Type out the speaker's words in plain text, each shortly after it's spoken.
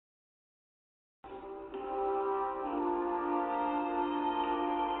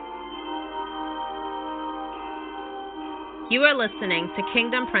You are listening to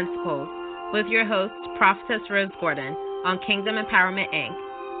Kingdom Principles with your host, Prophetess Rose Gordon, on Kingdom Empowerment, Inc.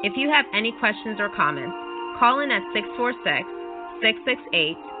 If you have any questions or comments, call in at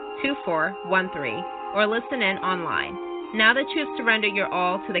 646-668-2413 or listen in online. Now that you have surrendered your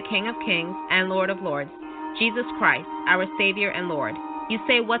all to the King of Kings and Lord of Lords, Jesus Christ, our Savior and Lord, you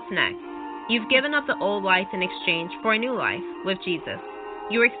say, what's next? You've given up the old life in exchange for a new life with Jesus.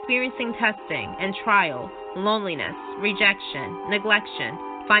 You're experiencing testing and trial, loneliness, rejection, neglection,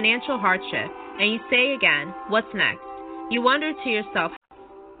 financial hardship, and you say again, what's next? You wonder to yourself,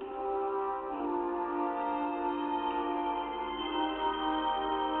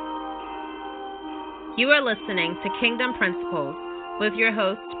 you are listening to Kingdom Principles with your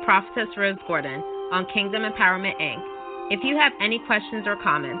host, Prophetess Rose Gordon, on Kingdom Empowerment, Inc. If you have any questions or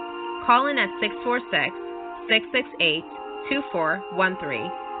comments, call in at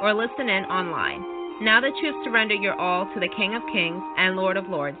 646-668-2413 or listen in online. Now that you have surrendered your all to the King of Kings and Lord of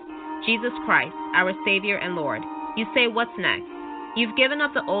Lords, Jesus Christ, our Savior and Lord, you say, what's next? You've given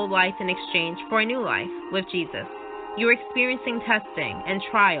up the old life in exchange for a new life with Jesus. You're experiencing testing and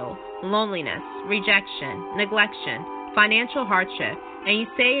trial, loneliness, rejection, neglection, financial hardship, and you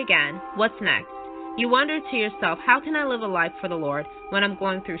say again, what's next? You wonder to yourself, how can I live a life for the Lord when I'm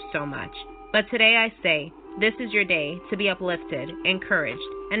going through so much? But today I say, this is your day to be uplifted, encouraged,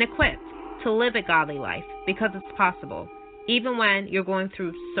 and equipped to live a godly life, because it's possible, even when you're going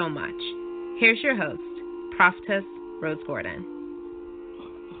through so much. Here's your host, Prophetess Rose Gordon.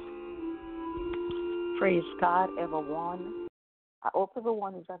 Praise God, everyone. I hope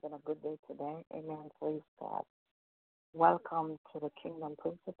everyone is having a good day today. Amen. Praise God. Welcome to the Kingdom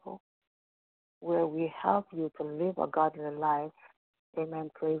Principle, where we help you to live a godly life.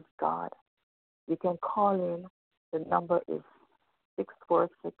 Amen. Praise God. You can call in. The number is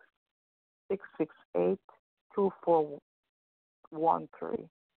 646-668-2413.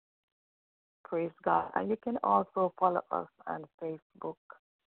 Praise God. And you can also follow us on Facebook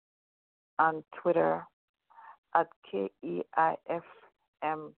and Twitter at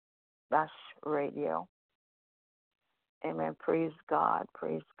KEIFM-radio. Amen. Praise God.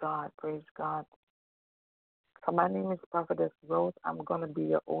 Praise God. Praise God. So my name is Prophetess Rose. I'm going to be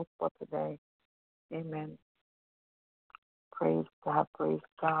your host for today. Amen. Praise God. Praise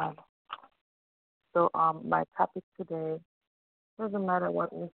God. So my topic today, doesn't matter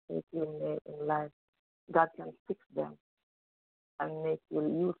what mistake you made in life, God can fix them and make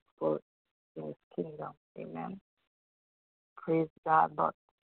you useful in His kingdom. Amen. Praise God. But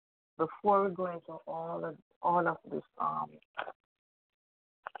before we go into all of this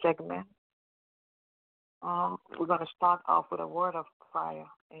segment, we're going to start off with a word of prayer.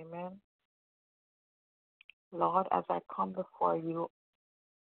 Amen. Lord, as I come before you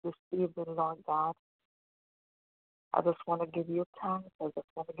this evening, Lord God, I just want to give you thanks. I just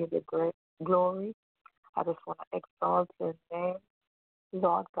want to give you great glory. I just want to exalt your name,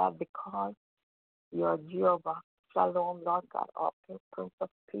 Lord God, because you are Jehovah Shalom, Lord God, our Prince of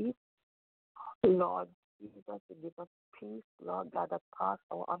Peace. Lord Jesus, you give us peace, Lord God, that passes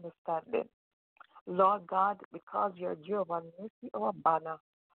our understanding. Lord God, because you're Jehovah Nissi, our banner.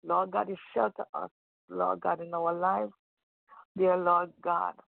 Lord God, you shelter us, Lord God, in our lives, dear Lord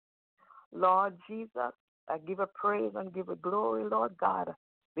God. Lord Jesus, I give a praise and give a glory, Lord God,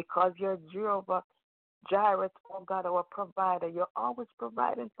 because you're Jehovah Jireh, oh God, our provider. You're always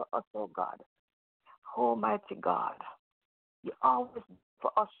providing for us, oh God. Almighty God, you always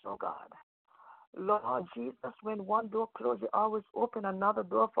for us, oh God. Lord Jesus, when one door closes, you always open another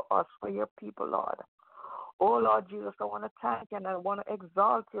door for us, for your people, Lord. Oh, Lord Jesus, I want to thank you and I want to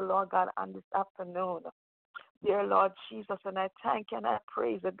exalt you, Lord God, on this afternoon. Dear Lord Jesus, and I thank you and I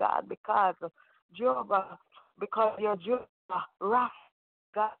praise you, God, because Jehovah, because you're Jehovah Rapha,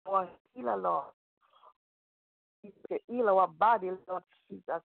 God, our healer, Lord. You heal our body, Lord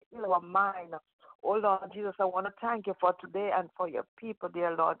Jesus, heal our mind. Oh, Lord Jesus, I want to thank you for today and for your people,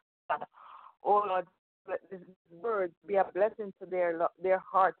 dear Lord God. Oh, Lord, let this word be a blessing to their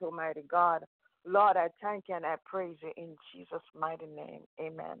heart, Almighty God. Lord, I thank you and I praise you in Jesus' mighty name.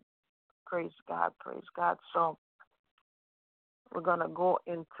 Amen. Praise God, praise God. So we're going to go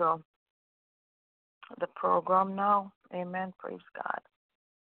into the program now. Amen. Praise God.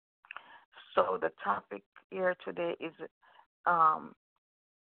 So the topic here today is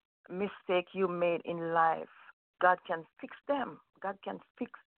mistake you made in life. God can fix them. God can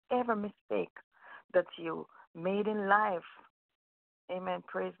fix every mistake that you made in life. Amen.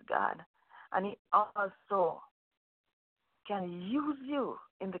 Praise God. And He also can use you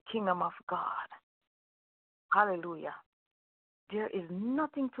in the kingdom of God. Hallelujah. There is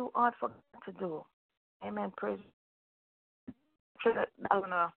nothing too hard for God to do. Amen. Praise. scripture that I'm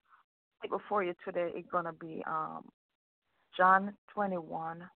gonna take before you today is gonna be John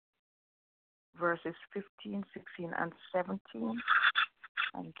 21 verses 15, 16, and 17,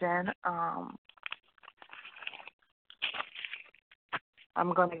 and then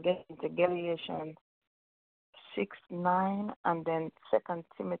I'm gonna get into Galatians 6, 9, and then 2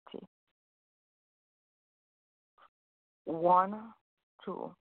 Timothy 1,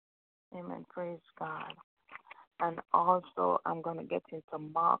 2. Amen. Praise God. And also, I'm going to get into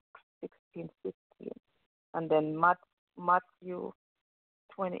Mark 16, 15, and then Matthew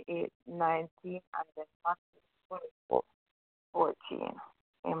 28, 19, and then Matthew 24, 14.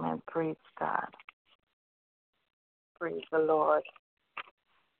 Amen. Praise God. Praise the Lord.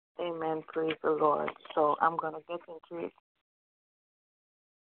 Amen. Praise the Lord. So I'm going to get into it.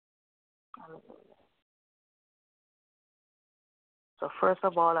 Hallelujah. So first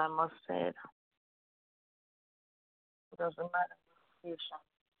of all, I must say, it doesn't matter the situation.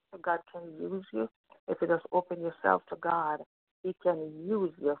 God can use you. If you just open yourself to God, He can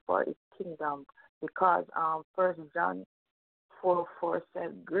use you for His kingdom. Because 1 John 4:4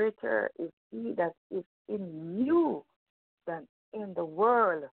 said, "Greater is He that is in you than in the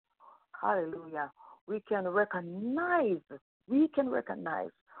world." Hallelujah. We can recognize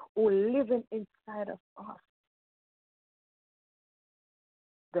who living inside of us.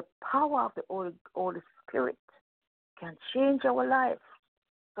 The power of the Holy Spirit can change our life.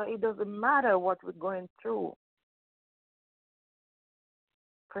 So it doesn't matter what we're going through.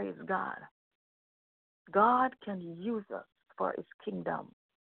 Praise God. God can use us for His kingdom.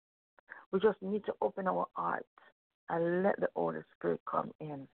 We just need to open our hearts and let the Holy Spirit come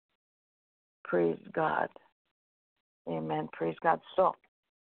in. Praise God. Amen. Praise God. So,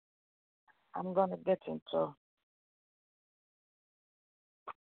 I'm going to get into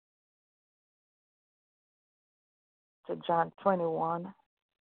John 21,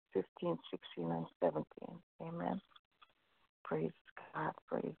 15, 16, and 17. Amen. Praise God.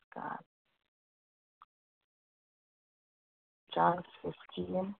 Praise God. John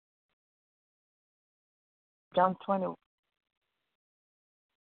 15, John 20.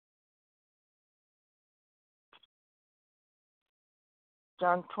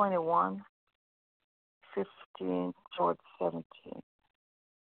 John 21, 15 towards 17.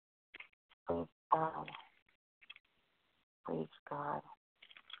 Praise God. Praise God.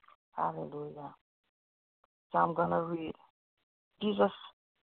 Hallelujah. So I'm going to read. Jesus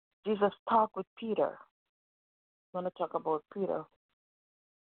talked with Peter. I'm going to talk about Peter.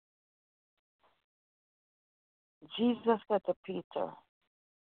 Jesus said to Peter,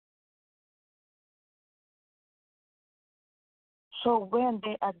 so when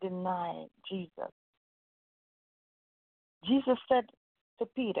they had denied Jesus, Jesus said to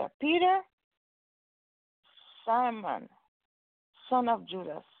Peter, Peter, Simon, son of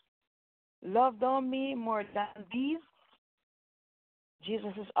Judas, love thou me more than these?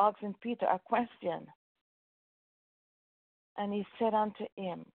 Jesus is asking Peter a question. And he said unto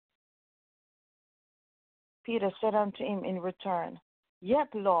him, Peter said unto him in return, yet,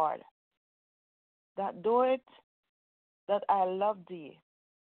 Lord, that doeth that I love thee.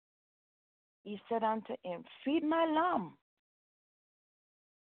 He said unto him, feed my lamb.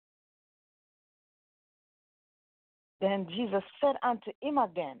 Then Jesus said unto him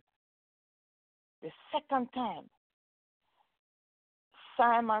again, the second time,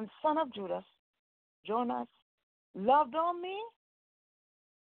 Simon, son of Judas, Jonas, love thou me?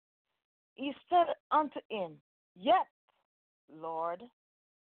 He said unto him, yet, Lord,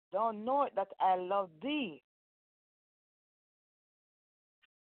 thou knowest that I love thee.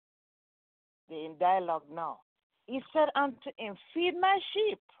 They're in dialogue now. He said unto him, feed my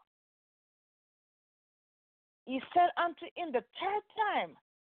sheep. He said unto him the third time,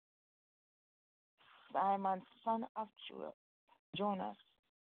 Simon, son of Jonas,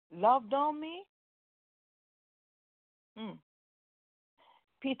 love thou me?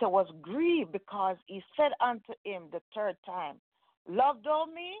 Peter was grieved because he said unto him the third time, love thou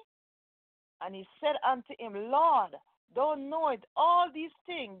me? And he said unto him, Lord, thou knowest all these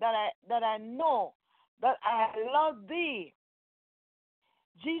things that I know, that I love thee.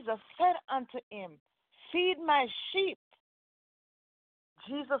 Jesus said unto him, feed my sheep.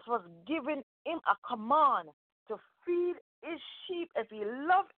 Jesus was giving him a command to feed his sheep. If he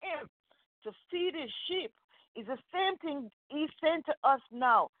loved him, to feed his sheep. It's the same thing he's saying to us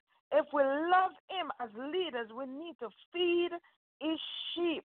now. If we love him as leaders, we need to feed his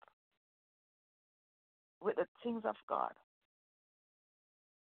sheep with the things of God.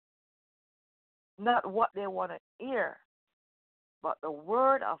 Not what they want to hear, but the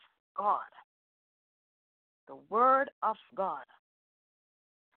word of God. The word of God.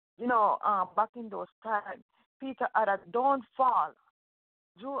 Back in those times, Peter had a downfall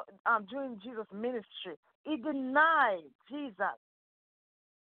during Jesus' ministry. He denied Jesus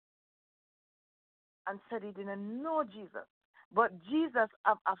and said he didn't know Jesus. But Jesus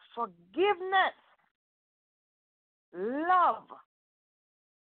have a forgiveness, love,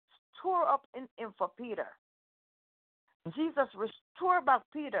 store up in him for Peter. Jesus restored back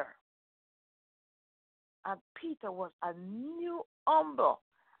Peter. And Peter was a new, humble,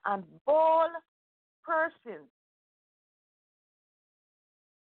 and bold person.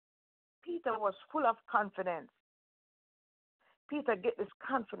 Peter was full of confidence. Peter get this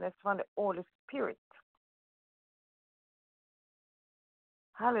confidence from the Holy Spirit.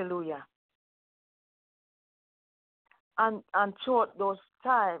 Hallelujah. And throughout those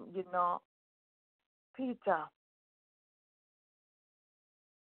times, Peter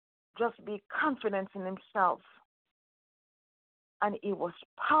just be confident in himself. And he was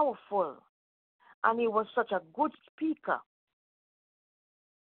powerful. And he was such a good speaker.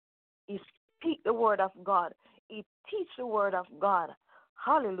 He speak the word of God. He teach the word of God.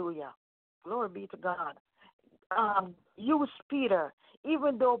 Hallelujah. Glory be to God. Use Peter,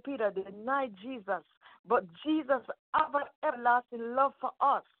 even though Peter denied Jesus, but Jesus have an everlasting love for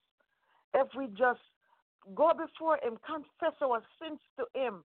us. If we just go before him, confess our sins to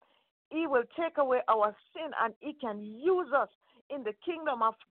him, he will take away our sin and he can use us in the kingdom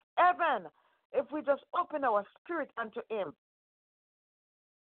of heaven if we just open our spirit unto him.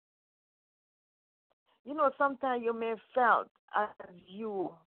 Sometimes you may felt as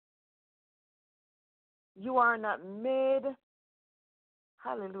you are not made,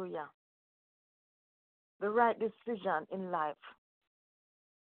 hallelujah, the right decision in life.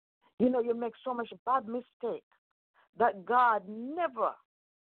 You make so much bad mistake that God never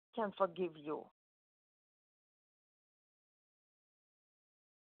can forgive you,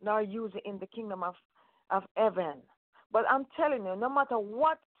 nor use it in the kingdom of heaven. But I'm telling you, no matter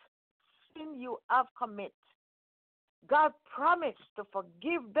what sin you have committed, God promised to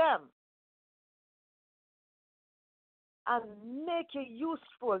forgive them and make you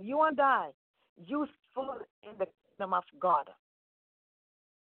useful, you and I, useful in the kingdom of God.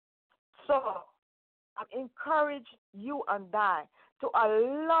 So I encourage you and I to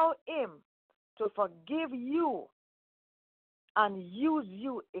allow him to forgive you and use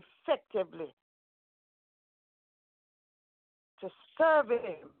you effectively to serve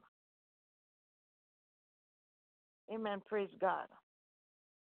him. Amen. Praise God.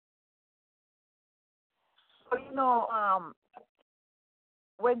 So,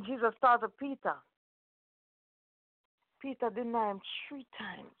 when Jesus started Peter denied him 3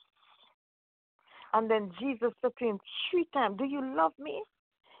 times. And then Jesus said to him 3 times, do you love me?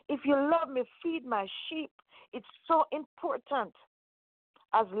 If you love me, feed my sheep. It's so important.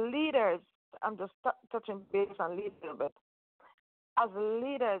 As leaders, I'm just touching base on leaders a little bit. As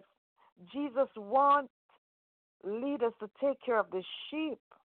leaders, Jesus wants leaders to take care of the sheep.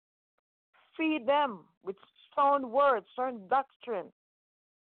 Feed them with sound words, sound doctrine.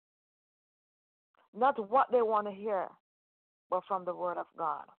 Not what they want to hear, but from the word of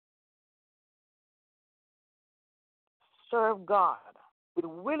God. Serve God with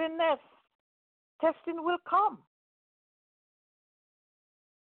willingness. Testing will come.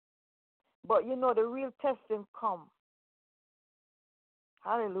 But the real testing come.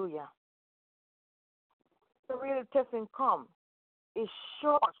 Hallelujah. The real testing come. It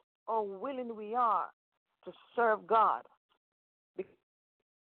shows how willing we are to serve God. We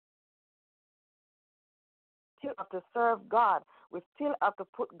still have to serve God. We still have to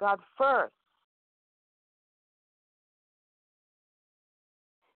put God first.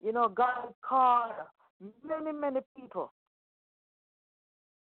 God called many, many people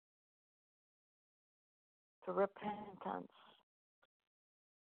to repentance.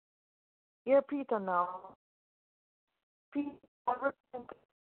 Hear Peter now. Peter repented.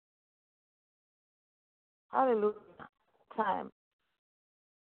 Hallelujah. Time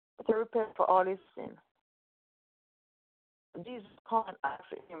to repent for all his sin. Jesus called and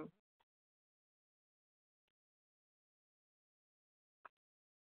asked him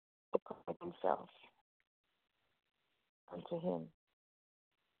to commit himself unto him.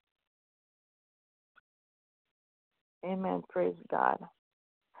 Amen. Praise God.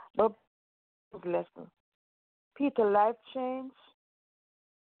 But lesson. Peter's life changed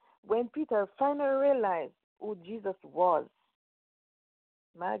when Peter finally realized who Jesus was.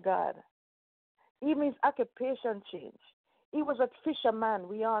 My God. Even his occupation changed. He was a fisherman,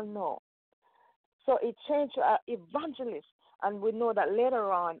 we all know. So he changed to an evangelist. And we know that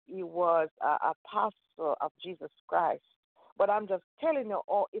later on he was a pastor of Jesus Christ. But I'm just telling you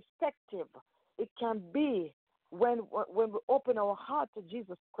how effective it can be when we open our heart to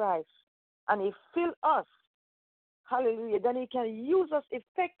Jesus Christ and He fill us. Hallelujah. Then He can use us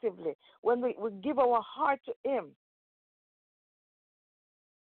effectively when we give our heart to Him.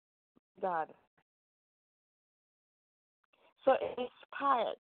 God. So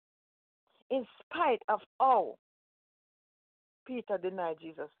in spite of all, Peter denied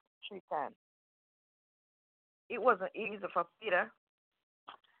Jesus 3 times. It wasn't easy for Peter.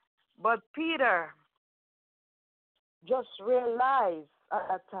 But Peter just realized at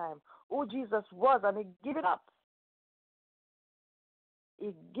that time who Jesus was, and he gave it up.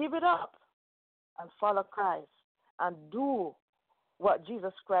 He gave it up and follow Christ and do what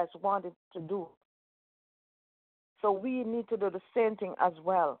Jesus Christ wanted to do. So we need to do the same thing as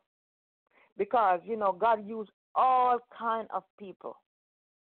well. Because, God used all kind of people.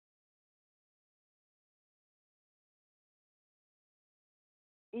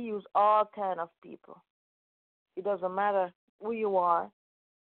 He used all kind of people. It doesn't matter who you are.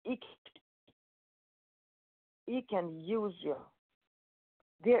 He can use you.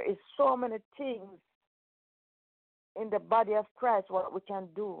 There is so many things in the body of Christ what we can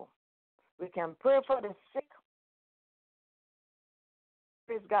do. We can pray for the sick.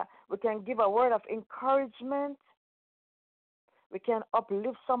 Praise God. We can give a word of encouragement. We can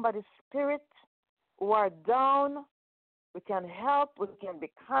uplift somebody's spirit who are down. We can help. We can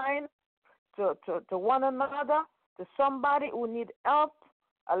be kind to one another, to somebody who need help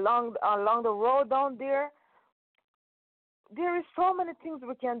along the road down there. There is so many things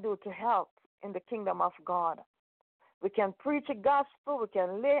we can do to help in the kingdom of God. We can preach a gospel. We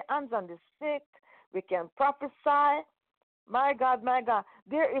can lay hands on the sick. We can prophesy. My God, my God.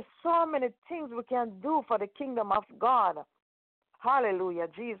 There is so many things we can do for the kingdom of God. Hallelujah,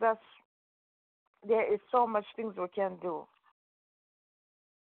 Jesus. There is so much things we can do.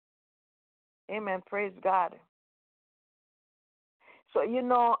 Amen. Praise God. So, in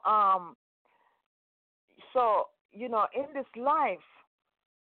this life,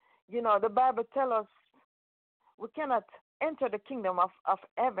 the Bible tells us we cannot enter the kingdom of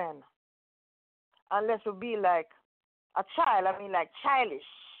heaven unless we be like a child. Like childish.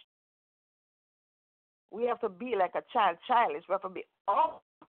 We have to be like a child, childish. We have to be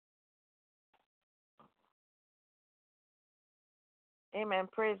Amen.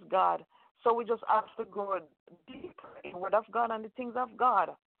 Praise God. So we just have to go deeper in the Word of God and the things of God.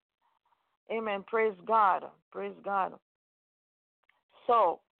 Amen. Praise God. Praise God.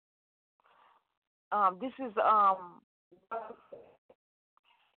 So, this is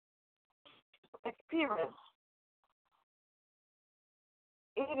experience.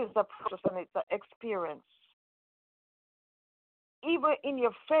 It is a process and it's an experience. Even in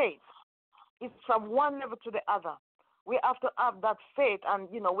your faith, it's from one level to the other. We have to have that faith, and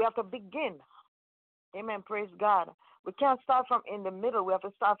we have to begin. Amen. Praise God. We can't start from in the middle. We have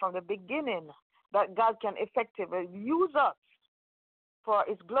to start from the beginning. That God can effectively use us for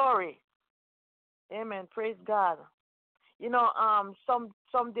His glory. Amen. Praise God.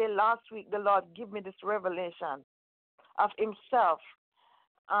 Someday last week, the Lord gave me this revelation of Himself.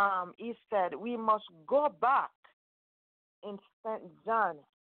 He said we must go back in St. John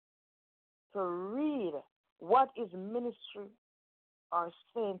to read what His ministry are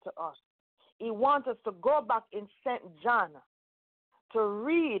saying to us. He wants us to go back in St. John to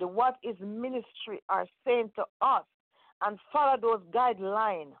read what His ministry are saying to us and follow those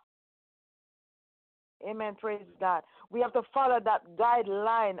guidelines. Amen. Praise God. We have to follow that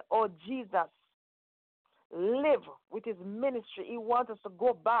guideline. Oh, Jesus live with His ministry. He wants us to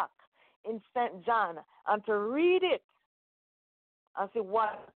go back in St. John and to read it and see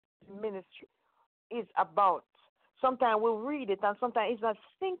what His ministry is about. Sometimes we'll read it and sometimes it's not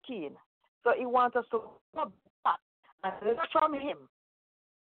thinking. So He wants us to go back and learn from Him.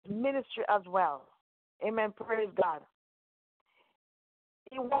 Ministry as well. Amen. Praise God.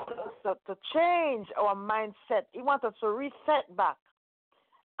 He wants us to change our mindset. He wants us to reset back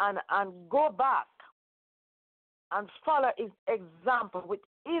and go back and follow His example with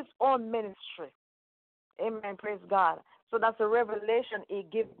His own ministry. Amen. Praise God. So that's a revelation He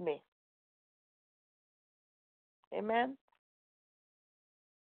gave me. Amen.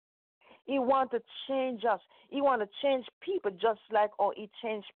 He wants to change us. He wants to change people just like how He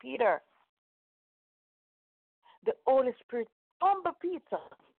changed Peter. The Holy Spirit humbled Peter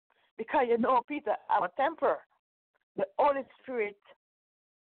because Peter had a temper. The Holy Spirit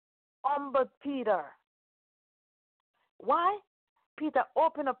humbled Peter. Why? Peter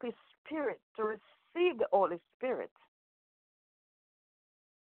opened up his spirit to receive the Holy Spirit.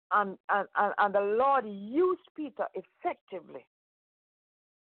 And the Lord used Peter effectively.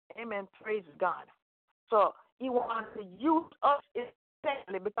 Amen. Praise God. So he wants to use us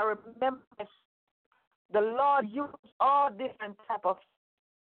effectively, because remember, the Lord used all different type of,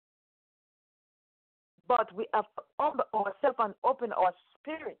 but we have to humble ourselves and open our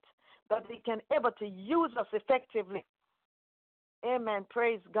spirit that He can able to use us effectively. Amen.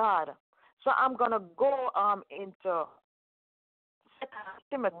 Praise God. So I'm gonna go into 2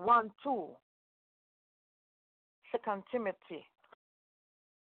 Timothy 1:2. 2 Timothy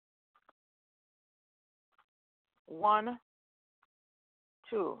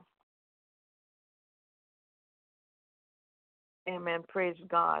 1:2. Amen. Praise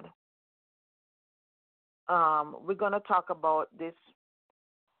God. We're gonna talk about this.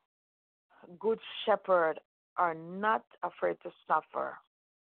 Good shepherd are not afraid to suffer.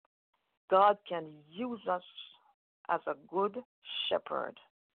 God can use us as a good shepherd.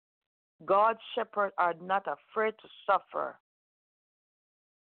 God's shepherds are not afraid to suffer.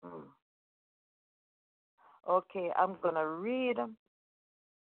 Okay, I'm going to read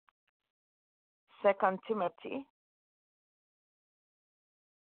 2 Timothy,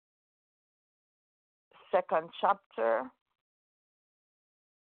 2nd chapter.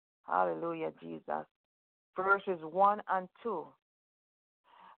 Hallelujah, Jesus. Verses 1 and 2.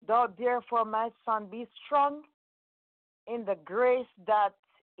 Thou therefore, my son, be strong in the grace that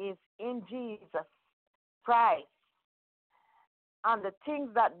is in Jesus Christ, and the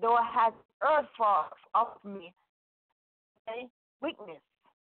things that thou hast heard of me, weakness.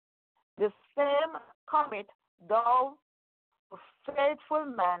 The same commit thou to faithful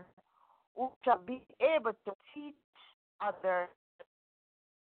man, who shall be able to teach others.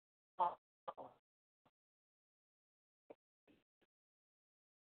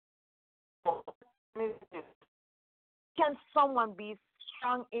 Can someone be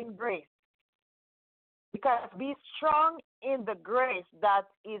strong in grace? Because be strong in the grace that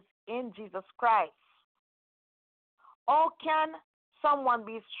is in Jesus Christ. How can someone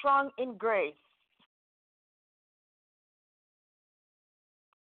be strong in grace?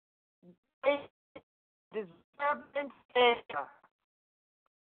 Deserving favor.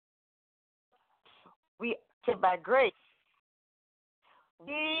 We say by grace.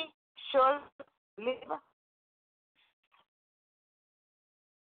 We should live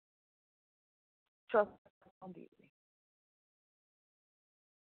trust completely.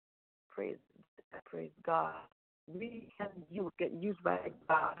 Praise God. We can get used by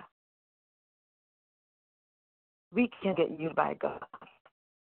God. We can get used by God.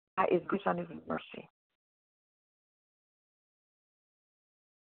 By His grace and His mercy.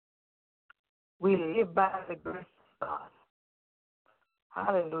 We live by the grace of God.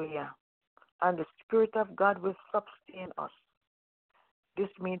 Hallelujah. And the Spirit of God will sustain us. This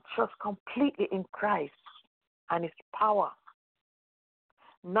means trust completely in Christ and His power.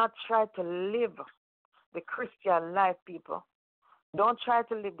 Not try to live the Christian life, people. Don't try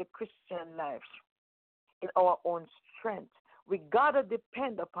to live the Christian life in our own strength. We gotta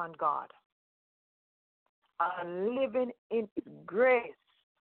depend upon God and living in His grace.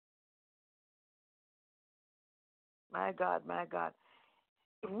 My God, my God.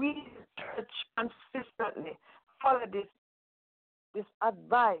 If we church consistently follow this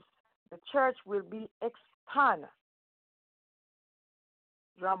advice, the church will be expanded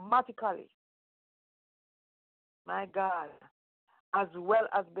dramatically. My God, as well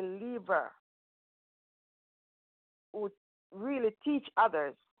as believer who really teach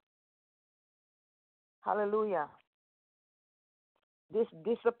others. Hallelujah. This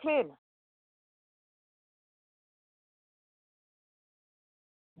discipline.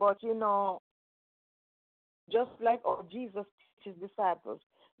 But just like Jesus teaches disciples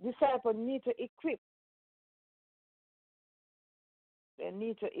need to equip. They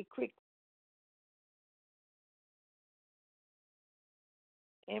need to equip.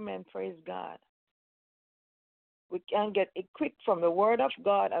 Amen. Praise God. We can get equipped from the Word of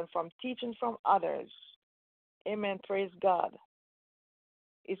God and from teaching from others. Amen. Praise God.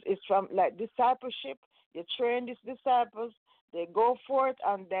 It's from like discipleship. You train these disciples, they go forth,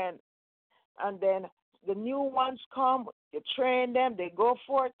 and then the new ones come. You train them, they go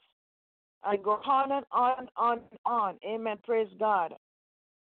forth, and go on and on and on and on. Amen. Praise God.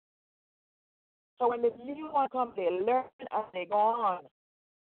 So when the new ones come, they learn and they go on.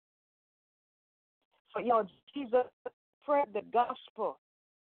 So Jesus spread the gospel.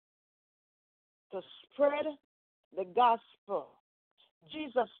 To spread the gospel.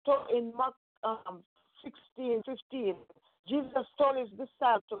 Jesus told in Mark 16:15, Jesus told his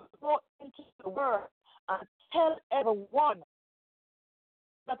disciples to go into the world and tell everyone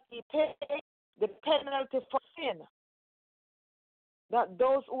that he paid the penalty for sin, that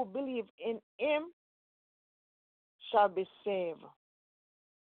those who believe in him shall be saved.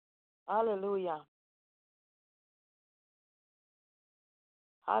 Hallelujah.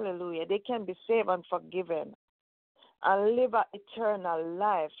 Hallelujah. They can be saved and forgiven and live an eternal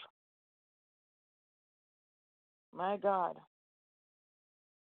life. My God.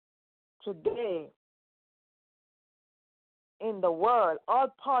 Today, in the world, all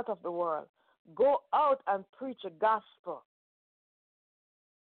part of the world, go out and preach a gospel.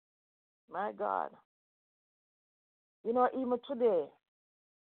 My God. You know, even today,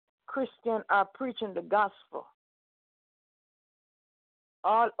 Christians are preaching the gospel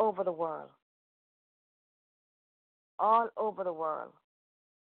all over the world. All over the world.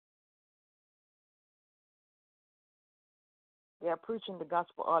 They are preaching the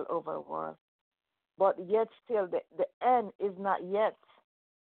gospel all over the world. But yet still, the end is not yet.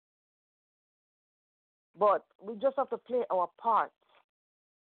 But we just have to play our part.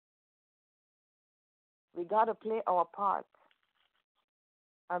 We got to play our part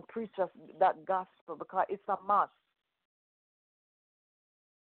and preach us that gospel because it's a must.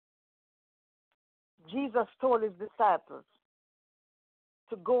 Jesus told his disciples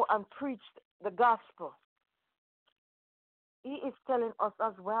to go and preach the gospel. He is telling us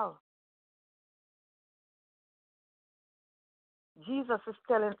as well. Jesus is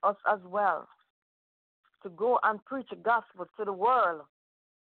telling us as well to go and preach the gospel to the world.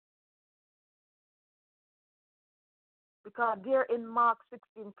 Because there in Mark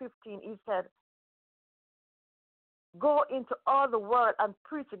 16:15, he said, go into all the world and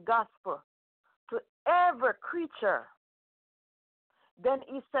preach the gospel to every creature. Then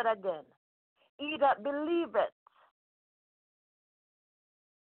he said again, he that believeth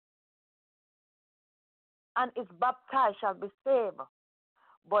and is baptized shall be saved,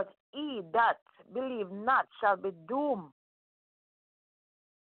 but he that believe not shall be doomed.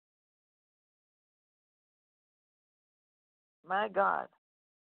 My God,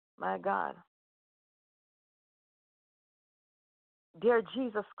 my God. Dear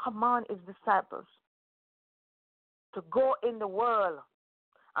Jesus, command his disciples to go in the world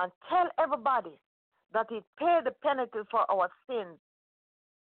and tell everybody that he paid the penalty for our sins.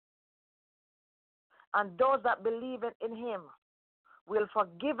 And those that believe in him will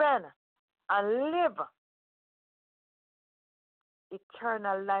forgiven and live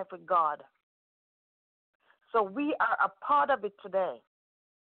eternal life with God. So we are a part of it today.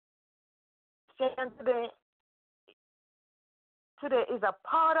 And today is a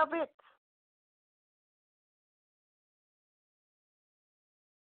part of it.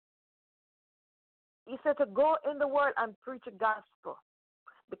 He said to go in the world and preach the gospel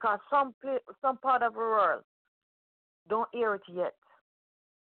because some part of the world don't hear it yet.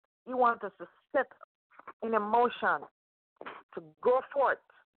 He wants us to set in emotion to go forth,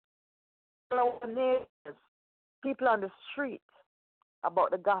 tell our neighbors, people on the street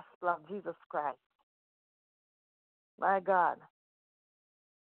about the gospel of Jesus Christ. My God.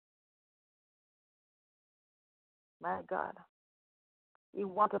 My God. He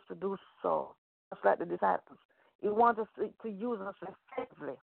wants us to do so, just like the disciples. He wants us to use us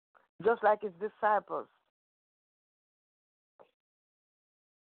effectively, just like his disciples.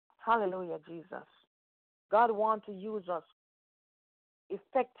 Hallelujah, Jesus. God wants to use us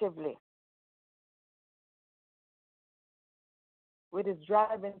effectively with his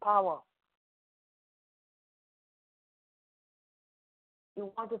driving power. He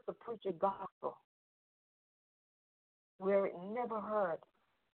wants us to preach a gospel where it never heard.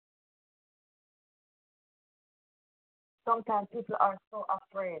 Sometimes people are so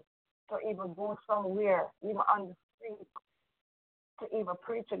afraid to even go somewhere, even on the street, to even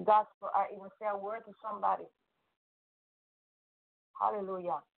preach a gospel or even say a word to somebody.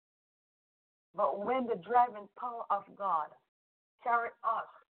 Hallelujah. But when the driving power of God carries us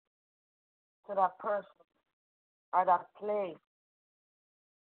to that person or that place,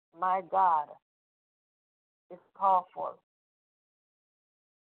 my God, it's powerful.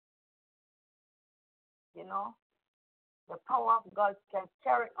 You know, the power of God can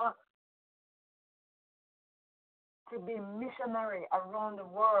carry us to be missionary around the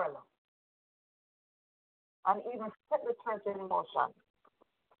world and even set the church in motion.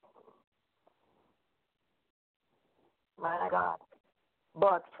 My God.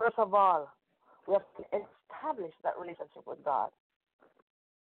 But first of all, we have to establish that relationship with God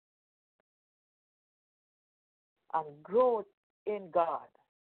and grow in God.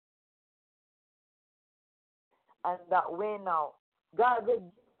 And that way now, God will give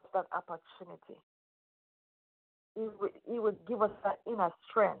us that opportunity He would give us that inner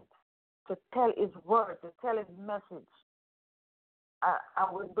strength to tell His word, to tell His message. And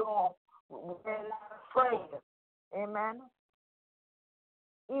we're not afraid. Amen.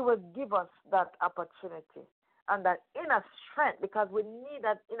 He will give us that opportunity and that inner strength, because we need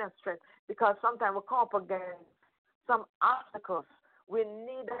that inner strength, because sometimes we come up against some obstacles. We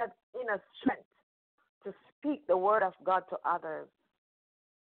need that inner strength to speak the word of God to others.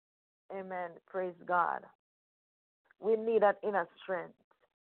 Amen. Praise God. We need that inner strength.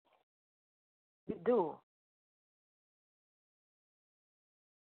 We do.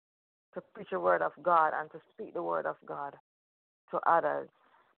 To preach the word of God and to speak the word of God to others.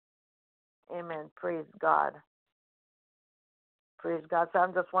 Amen. Praise God. Praise God. So I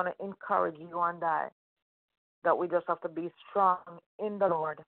just want to encourage you on that we just have to be strong in the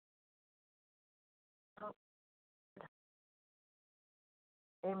Lord.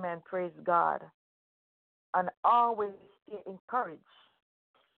 Amen. Praise God. And always stay encouraged.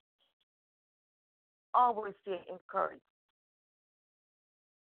 Always stay encouraged.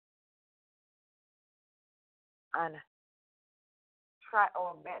 And try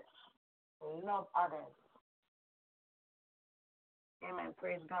our best to love others. Amen.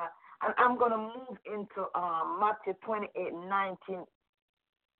 Praise God. And I'm going to move into Matthew 28:19.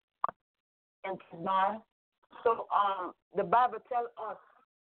 And God. So the Bible tells us,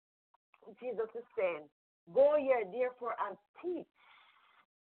 Jesus is saying, go ye therefore and teach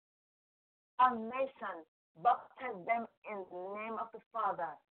all nations, baptize them in the name of the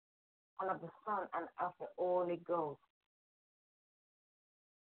Father and of the Son and of the Holy Ghost.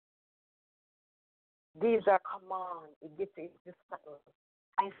 These are commands He gives to His disciples.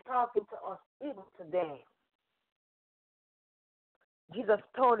 And He's talking to us even today. Jesus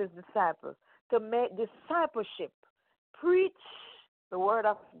told His disciples to make discipleship, preach the word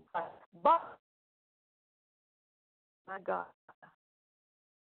of God, but, my God,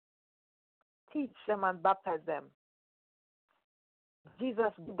 teach them and baptize them.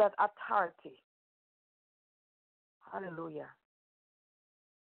 Jesus gave that authority. Hallelujah.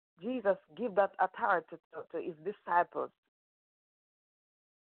 Jesus gave that authority to His disciples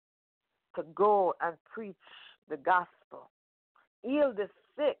to go and preach the gospel, heal the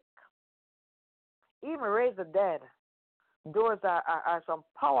sick, even raise the dead. Those are some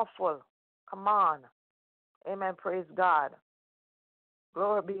powerful command. Amen. Praise God.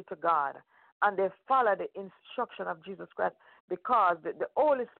 Glory be to God. And they follow the instruction of Jesus Christ because the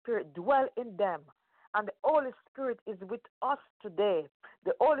Holy Spirit dwells in them. And the Holy Spirit is with us today.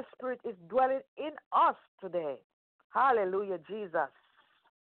 The Holy Spirit is dwelling in us today. Hallelujah, Jesus.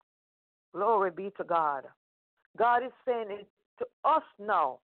 Glory be to God. God is saying it to us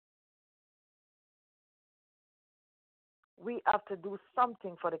now. We have to do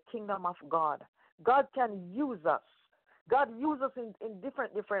something for the kingdom of God. God can use us. God uses us in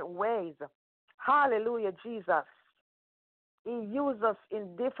different ways. Hallelujah, Jesus. He uses us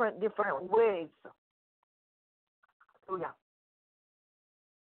in different ways. Hallelujah.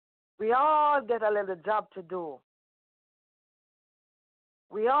 We all get a little job to do.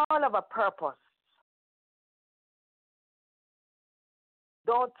 We all have a purpose.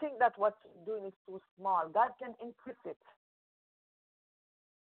 Don't think that what you're doing is too small. God can increase it.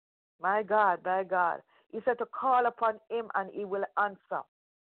 My God, my God. He said to call upon Him and He will answer.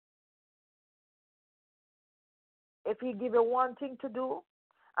 If He give you one thing to do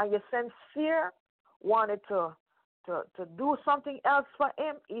and you're sincere, wanted to do something else for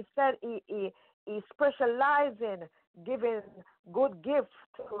Him, He said He specializes in giving good gifts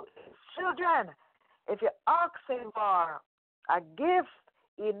to His children. If you ask Him for a gift,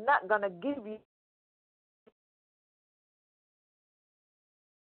 He's not going to give you.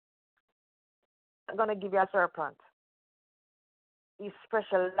 Not going to give you a serpent. He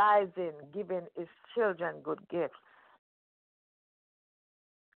specializes in giving His children good gifts.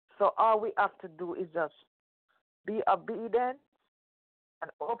 So all we have to do is just be obedient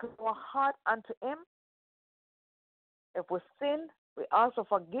and open our heart unto Him. If we sin, we ask for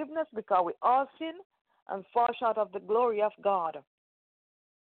forgiveness because we all sin and fall short of the glory of God.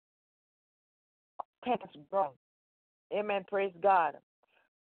 Thanks, bro. Amen. Praise God.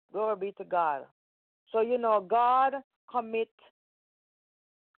 Glory be to God. So, God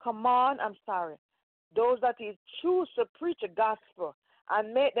those that He choose to preach the gospel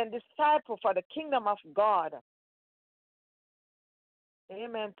and make them disciples for the kingdom of God.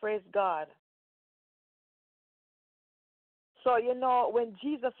 Amen. Praise God. So, when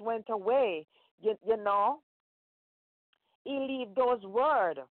Jesus went away, He leave those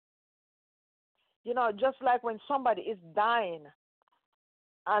words. Just like when somebody is dying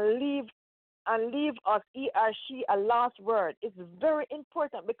and leave and leave us, he or she, a last word. It's very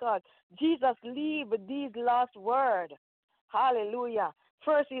important because Jesus leave these last word. Hallelujah.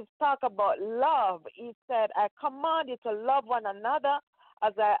 First, he talk about love. He said, I command you to love one another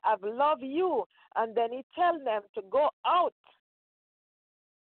as I have loved you. And then he tell them to go out.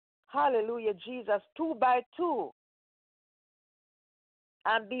 Hallelujah, Jesus, 2 by 2.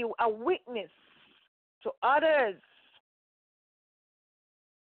 And be a witness to others.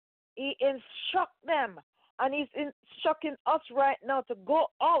 He instruct them. And he's instructing us right now to go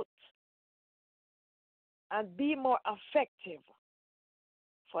out and be more effective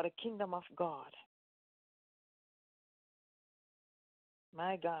for the kingdom of God.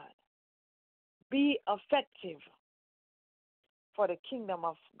 My God. Be effective for the kingdom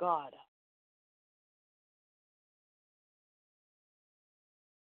of God.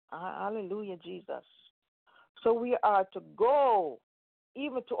 Hallelujah, Jesus. So we are to go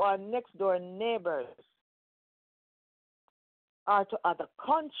even to our next door neighbors or to other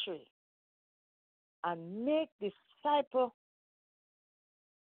country and make discipleship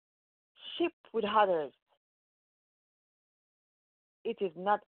with others. It is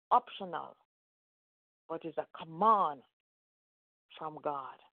not optional, but is a command from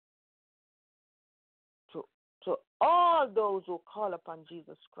God to all those who call upon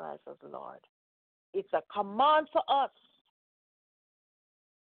Jesus Christ as Lord. It's a command for us.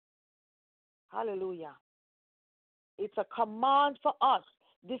 Hallelujah. It's a command for us.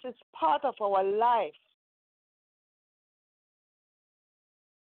 This is part of our life.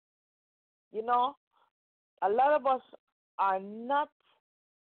 You know, a lot of us are not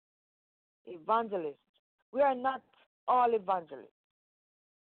evangelists. We are not all evangelists.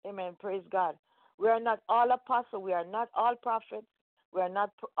 Amen. Praise God. We are not all apostles. We are not all prophets. We are not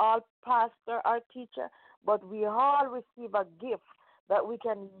all pastor or teacher. But we all receive a gift that we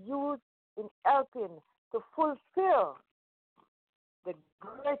can use in helping to fulfill the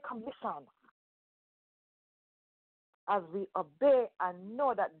Great Commission as we obey and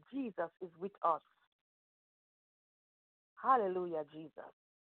know that Jesus is with us. Hallelujah, Jesus.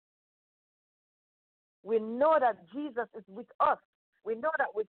 We know that Jesus is with us. We know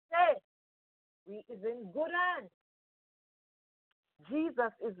that with faith, He is in good hands.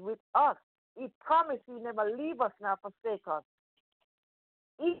 Jesus is with us. He promised He never leave us nor forsake us.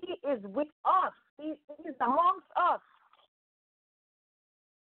 He is with us. He is amongst us.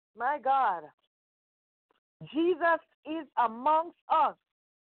 My God. Jesus is amongst us.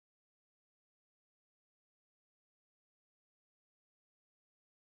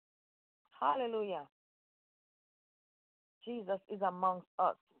 Hallelujah. Jesus is amongst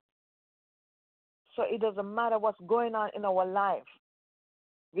us. So it doesn't matter what's going on in our life.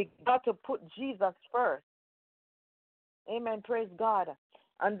 We got to put Jesus first. Amen. Praise God.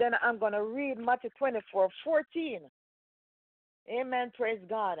 And then I'm going to read Matthew 24:14. Amen. Praise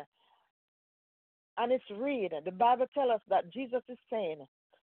God. And it's read. The Bible tells us that Jesus is saying,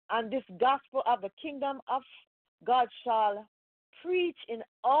 and this gospel of the kingdom of God shall preach in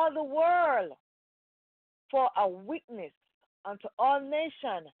all the world for a witness unto all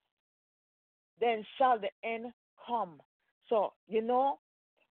nations. Then shall the end come. So, you know,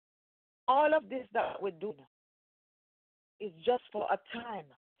 all of this that we're doing is just for a time.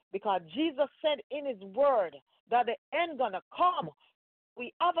 Because Jesus said in His word that the end gonna come.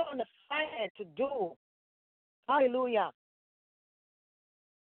 We have an assignment to do. Hallelujah.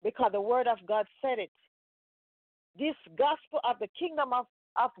 Because the word of God said it. This gospel of the kingdom of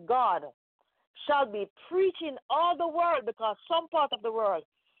God shall be preached in all the world, because some part of the world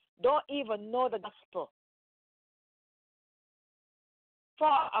don't even know the gospel.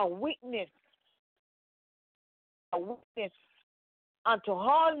 For a witness unto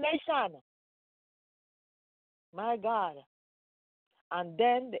all nations. My God. And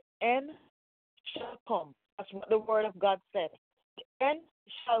then the end shall come. That's what the word of God said. The end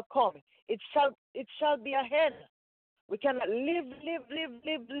shall come. It shall be a end. We cannot live.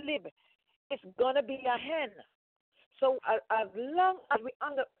 It's gonna be a end. So as long as we're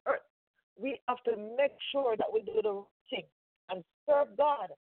on the earth, we have to make sure that we do the right thing and serve God.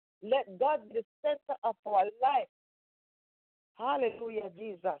 Let God be the center of our life. Hallelujah,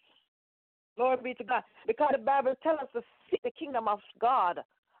 Jesus. Glory be to God. Because the Bible tells us to seek the kingdom of God,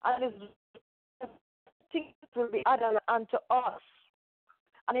 and His things will be added unto us.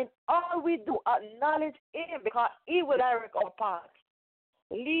 And in all we do, acknowledge Him, because He will direct our path.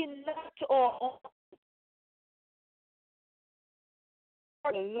 Lean not to our own.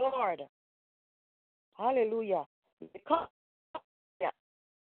 The Lord. Hallelujah. Because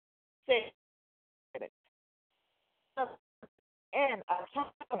say it. And a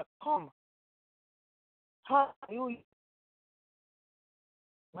time gonna come Hallelujah.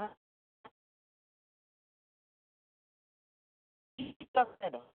 Jesus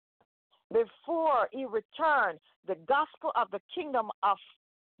said, before he returned, the gospel of the kingdom of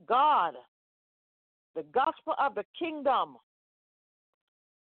God, the gospel of the kingdom,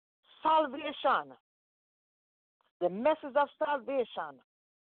 salvation, the message of salvation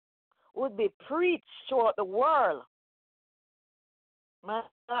would be preached throughout the world. My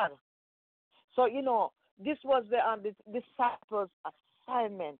God. So, this was the disciples'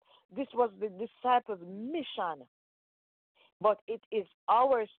 assignment. This was the disciples' mission. But it is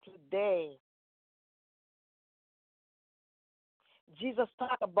ours today. Jesus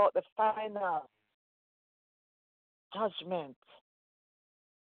talked about the final judgment,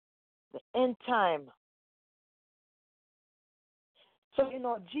 the end time. So,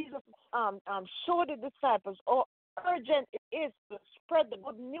 Jesus showed the disciples how urgent it is to spread the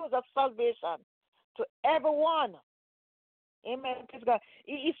good news of salvation to everyone. Amen. Praise God.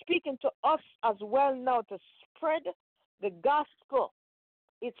 He is speaking to us as well now to spread the gospel.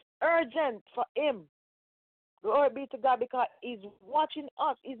 It's urgent for him. Glory be to God, because he's watching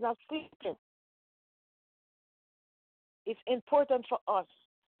us. He's not sleeping. It's important for us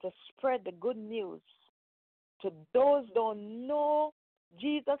to spread the good news to those who don't know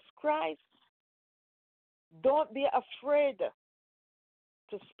Jesus Christ. Don't be afraid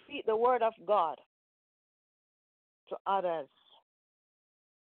to speak the word of God to others.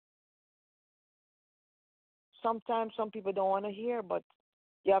 Sometimes some people don't want to hear, but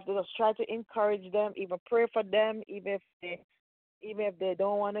you have to just try to encourage them, even pray for them, even if they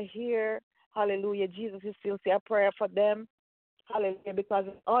don't want to hear. Hallelujah. Jesus is still say a prayer for them. Hallelujah. Because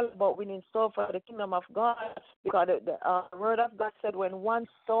it's all about winning soul for the kingdom of God. Because the word of God said, when one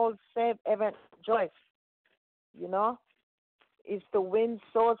soul saved, heaven rejoice. It's to win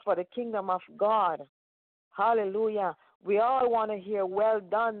souls for the kingdom of God. Hallelujah. We all want to hear, well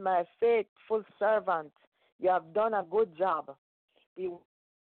done, my faithful servant. You have done a good job.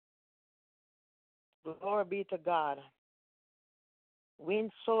 Glory be to God.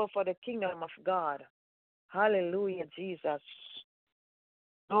 Win soul for the kingdom of God. Hallelujah, Jesus.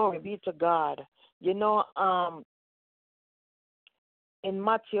 Glory be to God. In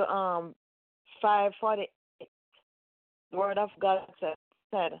Matthew 5:48, the word of God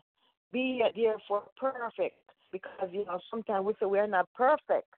said, be ye therefore perfect. Because, sometimes we say we are not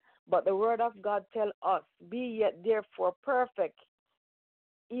perfect. But the word of God tells us, be ye therefore perfect,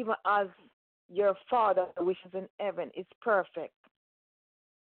 even as your Father which is in heaven is perfect.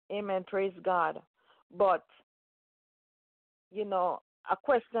 Amen. Praise God. But, a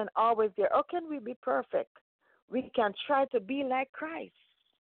question always there, how can we be perfect? We can try to be like Christ.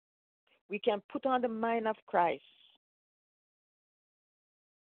 We can put on the mind of Christ.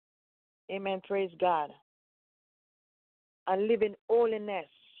 Amen. Praise God. And live in holiness.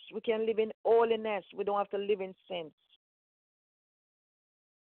 We can live in holiness. We don't have to live in sins.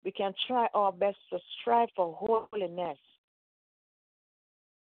 We can try our best to strive for holiness.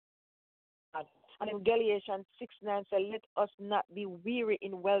 And in Galatians 6:9 says, let us not be weary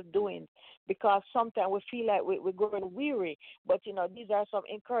in well-doing, because sometimes we feel like we're growing weary. But, these are some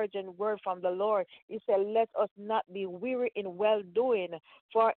encouraging words from the Lord. He said, let us not be weary in well-doing,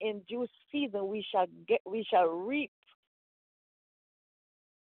 for in due season we shall reap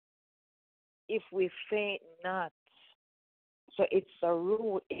if we faint not. So it's a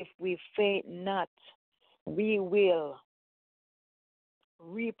rule, if we faint not, we will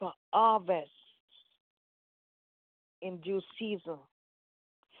reap a harvest in due season.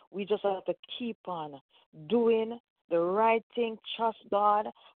 We just have to keep on doing the right thing, trust God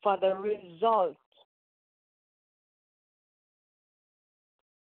for the result.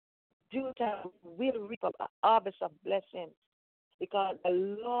 Due time, we will reap a harvest of blessings, because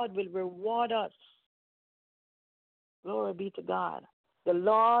the Lord will reward us. Glory be to God. The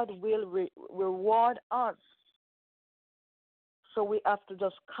Lord will reward us. So we have to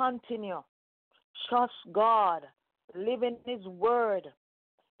just continue. Trust God. Live in His Word.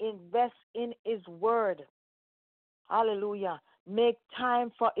 Invest in His Word. Hallelujah. Make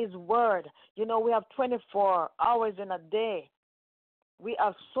time for His Word. We have 24 hours in a day. We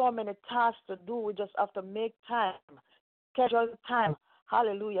have so many tasks to do. We just have to make time. Schedule time.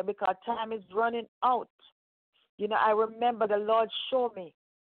 Hallelujah. Because time is running out. I remember the Lord showed me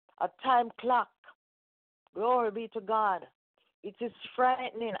a time clock. Glory be to God. It is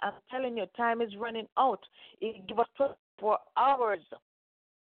frightening. I'm telling you, time is running out. It gives us 24 hours.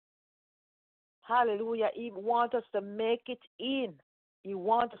 Hallelujah. He wants us to make it in. He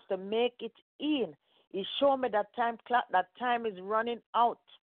wants us to make it in. He showed me that time clock, that time is running out.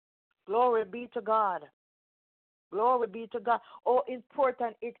 Glory be to God. Glory be to God. Oh,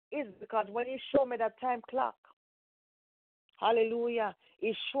 important it is, because when He showed me that time clock, hallelujah,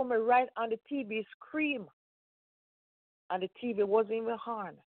 He showed me right on the TV screen, and the TV wasn't even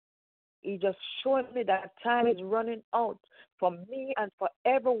on. He just showed me that time is running out for me and for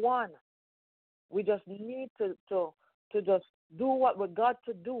everyone. We just need to just do what we got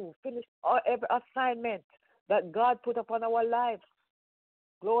to do, finish every assignment that God put upon our lives.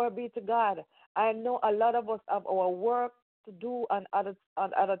 Glory be to God. I know a lot of us have our work to do and other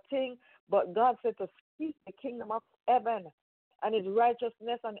things, but God said to speak the kingdom of heaven and His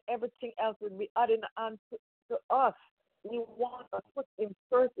righteousness, and everything else will be added on to us. He wants us to put Him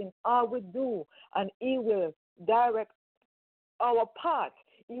first in all we do, and He will direct our path.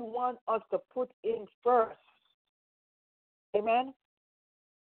 He wants us to put Him first. Amen?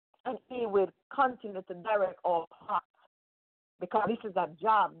 And He will continue to direct our path, because this is a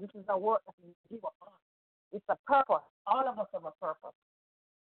job. This is a work that He gives us. It's a purpose. All of us have a purpose.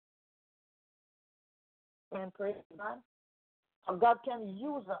 And praise God. So God can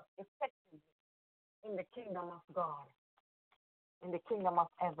use us effectively in the kingdom of God, in the kingdom of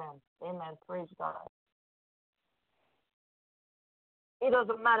heaven. Amen. Praise God. It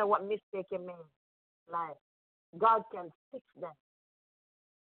doesn't matter what mistake you made in life. God can fix them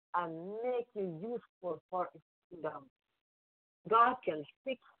and make you useful for His kingdom. God can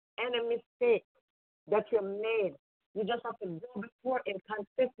fix any mistake that you made. You just have to go before Him,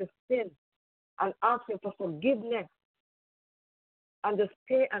 confess the sin, and ask Him for forgiveness, and just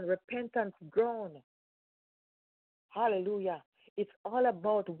stay and repentance grown. Hallelujah. It's all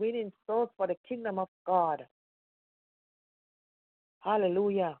about winning souls for the kingdom of God.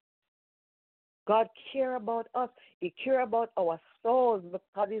 Hallelujah. God cares about us. He cares about our souls,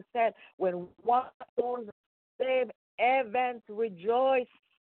 because He said, when one soul is saved, heavens rejoice.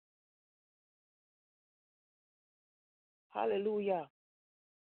 Hallelujah.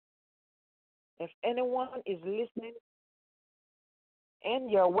 If anyone is listening,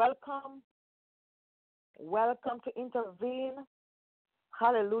 and you're welcome. Welcome to intervene.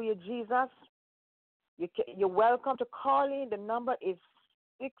 Hallelujah, Jesus. You're welcome to call in. The number is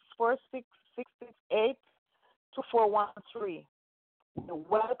 646-668-2413. You're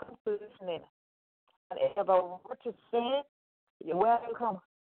welcome to listening. And if you have a word to say, you're welcome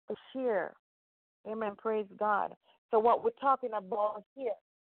to share. Amen. Praise God. So what we're talking about here,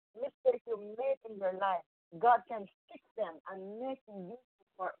 mistakes you made in your life, God can fix them and make you useful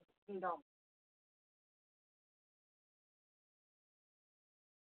for His kingdom.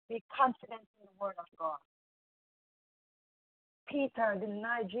 Be confident in the word of God. Peter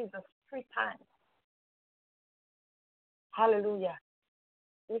denied Jesus 3 times. Hallelujah.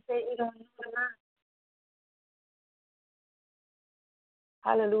 He said, you don't know the man.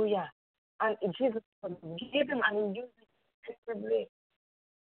 Hallelujah. And Jesus forgave him and he used it effectively.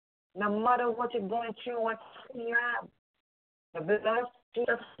 No matter what you're going through, what sin you have, the blood of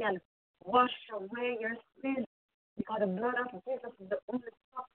Jesus can wash away your sin, because the blood of Jesus is the only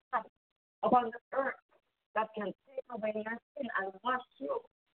substance upon the earth that can take away your sin and wash you.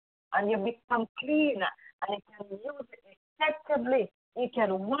 And you become clean, and you can use it effectively. It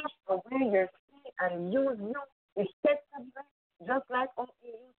can wash away your sin and use you effectively, just like He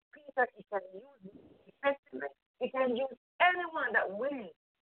used Peter. He can use you effectively. He can use anyone that willing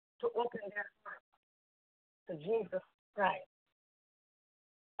to open their heart to Jesus Christ.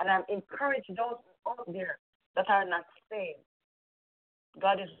 And I'm encouraging those out there that are not saved.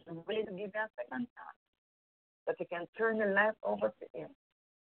 God is willing to give you a second chance, that you can turn your life over to Him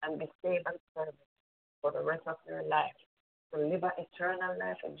and be saved and served for the rest of your life, to live an eternal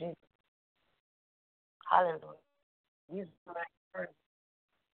life with Jesus. Hallelujah. This is my encouragement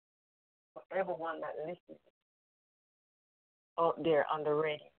for everyone that listens out there on the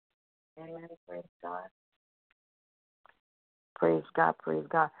radio. Amen. Praise God. Praise God. Praise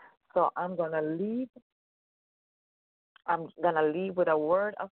God. So I'm going to leave with a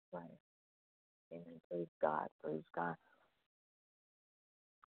word of prayer. Amen. Praise God. Praise God.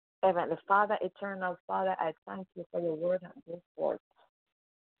 Heavenly Father, eternal Father, I thank you for your word that goes forth.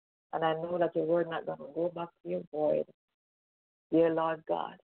 And I know that your word not going to go back to your void. Dear Lord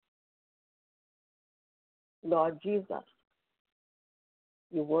God, Lord Jesus,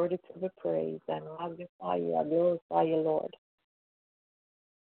 you're worthy to be praised, and magnify you, I glorify you, Lord.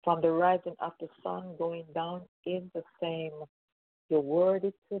 From the rising of the sun going down is the same. You're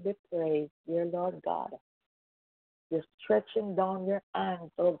worthy to be praised, dear Lord God. You're stretching down your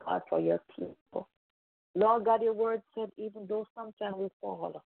hands, oh God, for your people. Lord God, your word said, even though sometimes we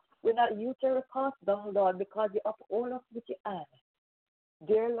fall, we're not you to cast down, Lord, because you uphold us with your hand.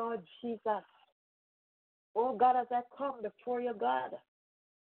 Dear Lord Jesus, Oh God, as I come before you, God,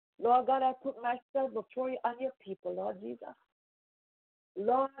 Lord God, I put myself before you and your people, Lord Jesus.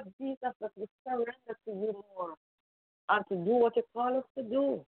 Lord Jesus, that we surrender to you more and to do what you call us to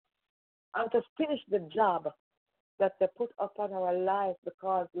do and to finish the job that they put upon our lives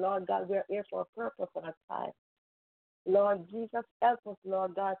because, Lord God, we're here for a purpose and a time. Lord Jesus, help us,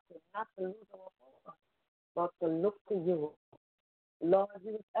 Lord God, to not to lose our focus, but to look to you. Lord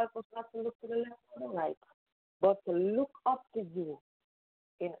Jesus, help us not to look to the left or the right, but to look up to you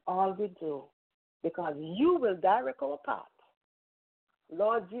in all we do, because you will direct our path.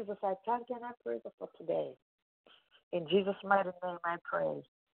 Lord Jesus, I thank you and I praise you for today. In Jesus' mighty name I pray.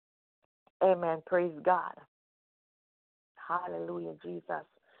 Amen. Praise God. Hallelujah, Jesus.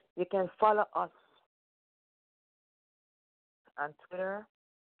 You can follow us on Twitter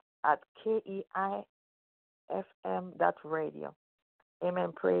at KEIFM.radio.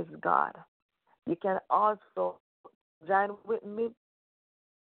 Amen. Praise God. You can also join with me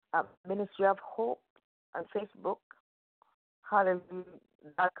at Ministry of Hope on Facebook.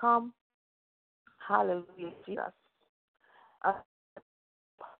 Hallelujah.com. Hallelujah, Jesus.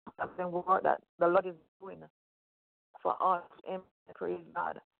 Something that the Lord is doing for us. Amen. Praise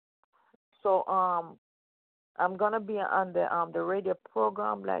God. So I'm gonna be on the radio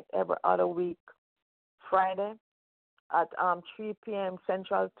program like every other week, Friday at 3 p.m.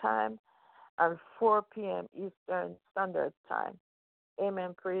 Central Time and 4 p.m. Eastern Standard Time.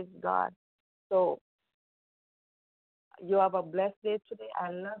 Amen. Praise God. So you have a blessed day today.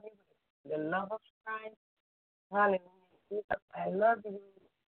 I love you with the love of Christ. Hallelujah. Jesus, I love you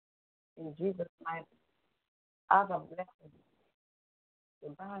in Jesus' name. Have a blessed day.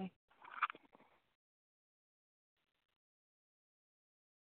 Goodbye.